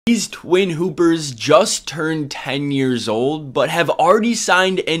These twin hoopers just turned 10 years old, but have already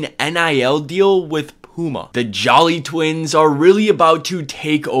signed an NIL deal with Puma. The Jolly twins are really about to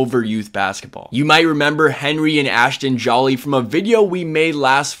take over youth basketball. You might remember Henry and Ashton Jolly from a video we made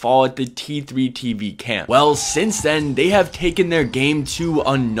last fall at the T3 TV camp. Well, since then, they have taken their game to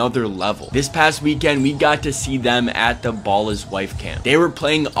another level. This past weekend, we got to see them at the Ball is Wife camp. They were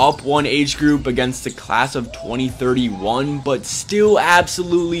playing up one age group against the class of 2031, but still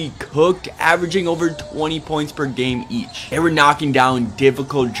absolutely cooked, averaging over 20 points per game each. They were knocking down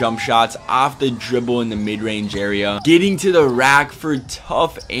difficult jump shots off the dribble in the mid-range area, getting to the rack for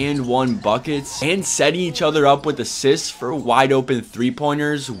tough and one buckets, and setting each other up with assists for wide open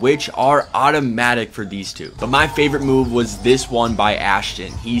three-pointers, which are automatic for these two. But my favorite move was this one by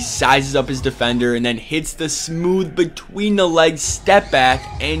Ashton. He sizes up his defender and then hits the smooth between the legs step back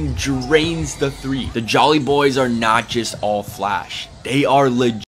and drains the three. The Jolly boys are not just all flash. They are legit